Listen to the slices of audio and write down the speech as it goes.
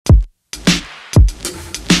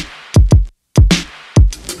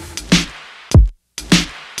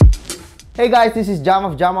Hey guys, this is Jam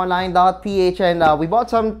of jamonline.ph and we bought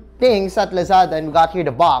some things at Lazada and we got here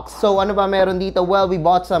the box. So ano ba meron dito? Well, we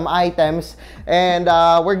bought some items and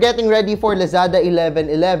we're getting ready for Lazada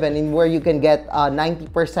 11.11 in where you can get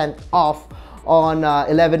 90% off on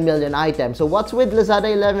 11 million items. So what's with Lazada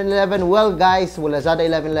 11.11? Well guys, Lazada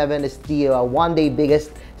 11.11 is the one-day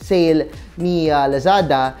biggest sale ni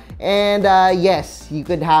Lazada. And yes, you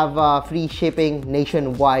could have free shipping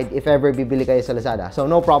nationwide if ever bibili kayo sa Lazada. So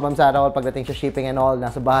no problems at all pagdating sa shipping and all.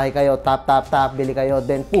 Nasa bahay kayo, tap, bili kayo,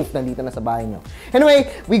 then poof, nandito na sa bahay nyo.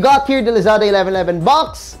 Anyway, we got here the Lazada 11.11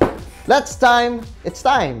 box. It's time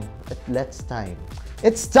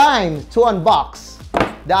to unbox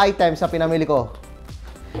the items sa pinamili ko.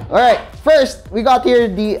 Alright, first, we got here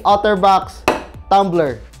the OtterBox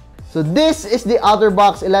tumbler. So this is the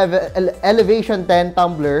OtterBox Elevation 10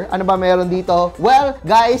 tumbler. Ano ba meron dito? Well,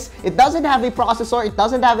 guys, it doesn't have a processor, it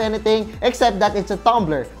doesn't have anything except that it's a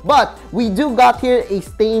tumbler. But we do got here a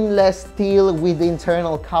stainless steel with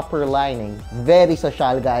internal copper lining. Very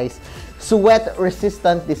social, guys.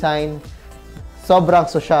 Sweat-resistant design. Sobrang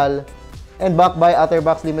social. And backed by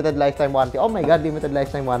OtterBox limited lifetime warranty. Oh my God, limited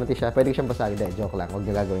lifetime warranty siya. Pwede siyang basagin. Joke lang. Huwag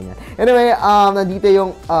niyo gagawin yan. Anyway, nandito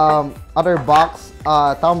yung OtterBox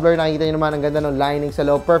tumbler. Nakikita niyo naman ang ganda ng lining sa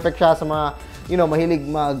loob. Perfect siya sa mga, mahilig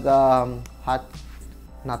mag hot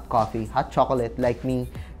chocolate like me.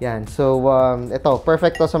 Yan. So, ito.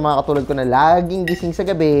 Perfect to sa mga katulad ko na laging gising sa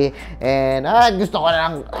gabi. And, gusto ko na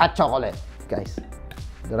ng hot chocolate. Guys,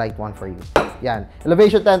 the right one for you. Yan.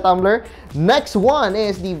 Elevation 10 tumbler. Next one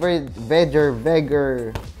is the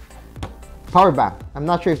Vegger power bank. I'm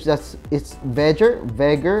not sure if it's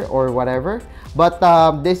Vegger or whatever. But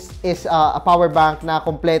this is a power bank na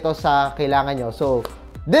kompleto sa kailangan nyo. So,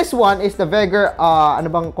 this one is the Vegger, ano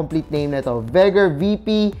bang complete name nito? Vegger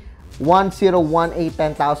VP 1018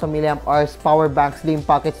 10,000 mAh power bank, slim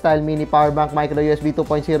pocket style mini power bank, micro USB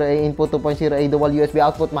 2.0A input, 2.0A dual USB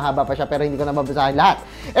output. Mahaba pa siya pero hindi ko na mabasahin lahat.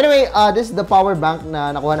 Anyway, this is the power bank na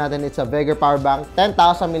nakuha natin. It's a Vegger power bank, 10,000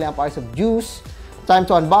 mAh of juice. Time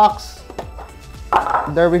to unbox.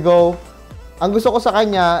 There we go. Ang gusto ko sa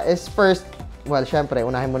kanya is first, well, syempre,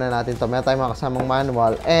 unahin muna natin to. Meron tayong mga kasamang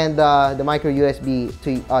manual and the micro USB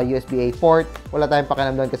to USB-A port. Wala tayong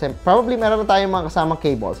pakialam doon kasi probably meron tayong mga kasamang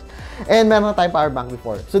cables. And meron tayong power bank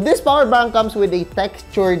before. So this power bank comes with a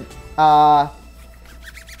textured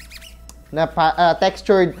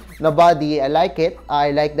textured na body. I like it. I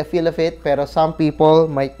like the feel of it. Pero some people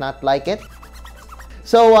might not like it.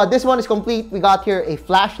 So this one is complete. We got here a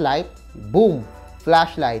flashlight. Boom!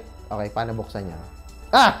 Flashlight. Okay, paano buksan yan?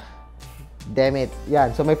 Damn it.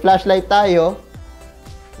 Yan. So, may flashlight tayo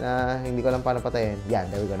na hindi ko lang paano patayin. Yan.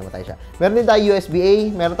 There we go. Namatay siya. Meron din tayo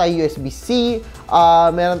USB-A. Meron tayo USB-C.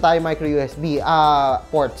 Meron tayo micro USB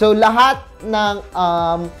port. So, lahat ng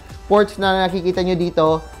ports na nakikita nyo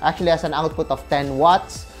dito actually has an output of 10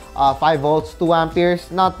 watts. 5 volts, 2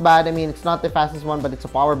 amperes. Not bad. I mean, it's not the fastest one, but it's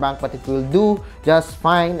a power bank, but it will do just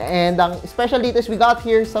fine. And ang special dito is we got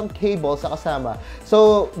here some cables sa kasama.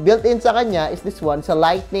 So, built-in sa kanya is this one. It's a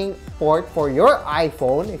lightning port for your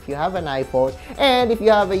iPhone, if you have an iPhone. And if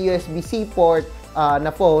you have a USB-C port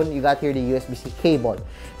na phone, you got here the USB-C cable.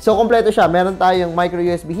 So, kompleto siya. Meron tayong micro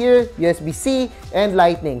USB here, USB-C, and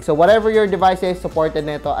lightning. So, whatever your device is, supported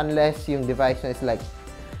nito unless yung device na is like,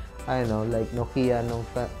 I don't know, like Nokia nung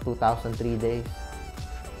 2003 days.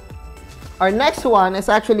 Our next one is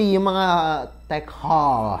actually yung mga tech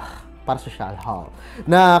haul, para social haul,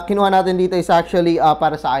 na kinuha natin dito is actually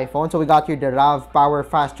para sa iPhone. So we got here the RAV Power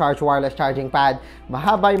Fast Charge Wireless Charging Pad.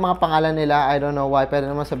 Mahaba yung mga pangalan nila. I don't know why. Pwede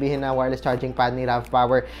naman sabihin na wireless charging pad ni RAV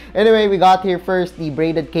Power. Anyway, we got here first the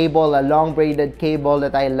braided cable, a long braided cable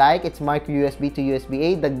that I like. It's micro USB to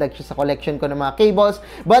USB-A. Dagdag siya sa collection ko ng mga cables.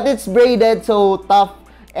 But it's braided, so tough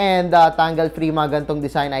and tangle-free mga gantong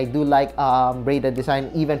design. I do like braided design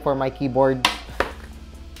even for my keyboard.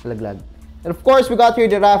 Laglag. And of course, we got here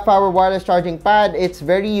the RAV Power Wireless Charging Pad. It's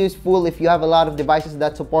very useful if you have a lot of devices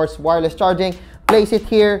that supports wireless charging. Place it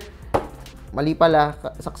here. Mali pala.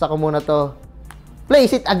 Saksak ko muna to.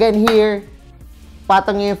 Place it again here.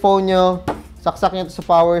 Patang nyo yung phone nyo. Saksak nyo to sa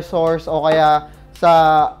power source o kaya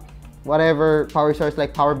sa whatever power source like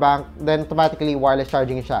power bank, then automatically wireless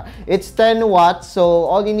charging siya. It's 10 watts, so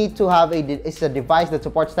all you need to have is a device that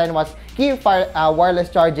supports 10 watts, keep wireless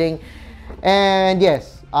charging, and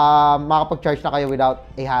yes, makapag-charge na kayo without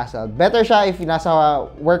a hassle. Better siya if nasa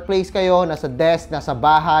workplace kayo, nasa desk, nasa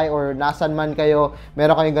bahay, or nasan man kayo,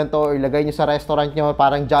 meron kayong ganito, or ilagay nyo sa restaurant nyo,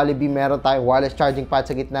 parang Jollibee, meron tayong wireless charging pad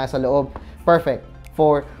sa gitna, sa loob. Perfect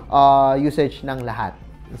for usage ng lahat.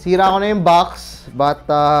 Sira ko na yung box, but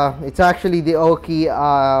it's actually the Oki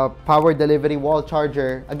power delivery wall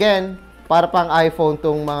charger. Again, para pang iPhone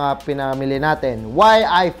tong mga pinamili natin. Why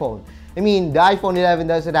iPhone? I mean, the iPhone 11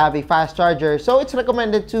 doesn't have a fast charger, so it's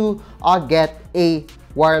recommended to get a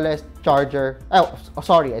wireless charger. Oh,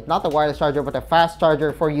 sorry, it's not a wireless charger, but a fast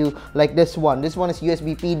charger for you like this one. This one is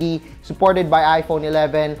USB PD, supported by iPhone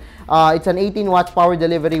 11. It's an 18 watts power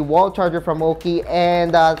delivery wall charger from Oki,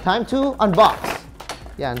 and time to unbox.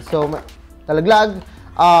 Yan, so talaglag.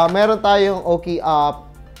 Meron tayong Oki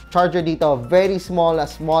charger dito, very small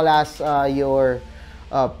as your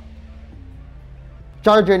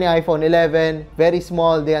charger ni iPhone 11, very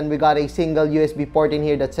small. Then we got a single USB port in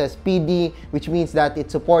here that says PD, which means that it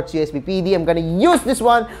supports USB PD. I'm gonna use this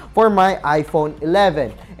one for my iPhone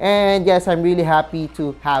 11. And yes, I'm really happy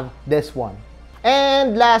to have this one.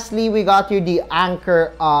 And lastly, we got here the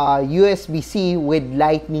Anchor USB-C with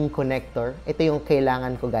lightning connector. Ito yung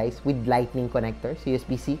kailangan ko, guys, with lightning connector.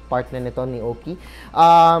 USB-C, part na nito ni Oki.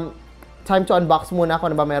 Time to unbox muna kung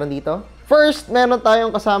ano ba meron dito. First, meron tayong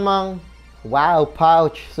kasamang wow,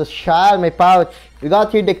 pouch. Social, may pouch. We got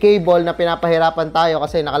here the cable na pinapahirapan tayo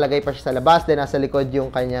kasi nakalagay pa siya sa labas, then nasa likod yung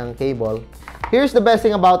kanyang cable. Here's the best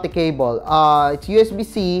thing about the cable. It's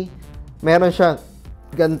USB-C. Meron siyang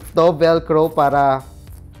ganito, Velcro para,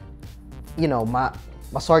 you know,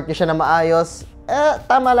 masort nyo siya na maayos.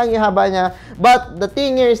 Tama lang yung haba niya. But the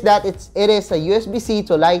thing here is that it is a USB-C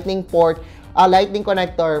to lightning port, lightning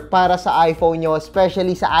connector para sa iPhone nyo,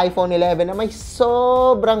 especially sa iPhone 11 na may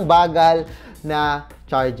sobrang bagal na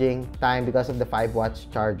charging time because of the 5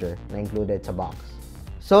 watts charger na included sa box.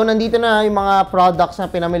 So, nandito na yung mga products na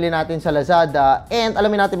pinamili natin sa Lazada, and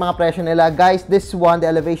alamin natin mga presyo nila. Guys, this one, the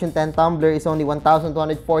Elevation 10 tumbler, is only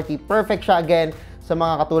 1,240. Perfect siya again sa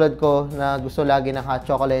mga katulad ko na gusto lagi ng hot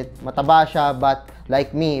chocolate. Mataba siya, but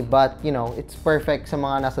like me, but you know, it's perfect sa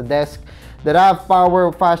mga nasa desk. The RAV Power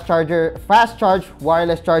fast charge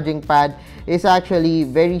wireless charging pad is actually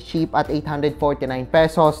very cheap at 849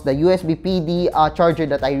 pesos. The USB PD charger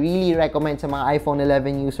that I really recommend sa mga iPhone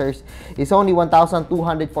 11 users is only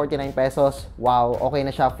 1,249 pesos. Wow, okay na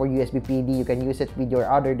siya for USB PD. You can use it with your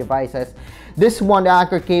other devices. This one, the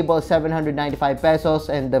Anchor cable, 795 pesos,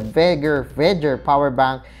 and the Vegger power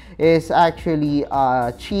bank is actually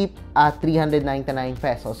cheap at 399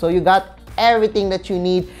 pesos. So you got everything that you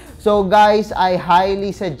need. So guys, I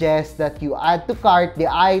highly suggest that you add to cart the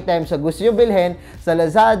items sa gusto nyo bilhin sa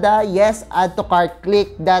Lazada. Yes, add to cart.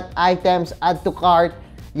 Click that items, add to cart.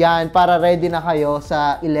 Yan, para ready na kayo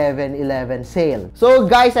sa 11.11 sale. So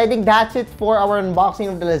guys, I think that's it for our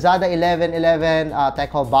unboxing of the Lazada 11.11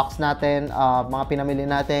 tech haul box natin. Mga pinamili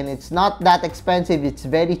natin. It's not that expensive. It's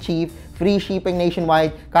very cheap. Free shipping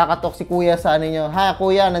nationwide. Kakatok si kuya sa ano nyo. Ha,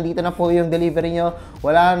 kuya, nandito na po yung delivery nyo.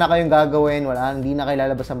 Wala na kayong gagawin. Hindi na kayo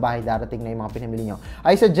lalabas ng bahay. Darating na yung mga pinamili nyo.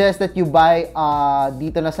 I suggest that you buy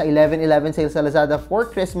dito na sa 11.11 sale sa Lazada for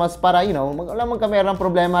Christmas para, you know, wala magkamerang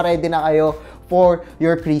problema. Ready na kayo for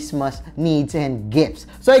your Christmas needs and gifts.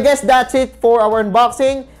 So I guess that's it for our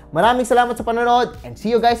unboxing. Maraming salamat sa panonood and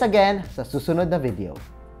see you guys again sa susunod na video.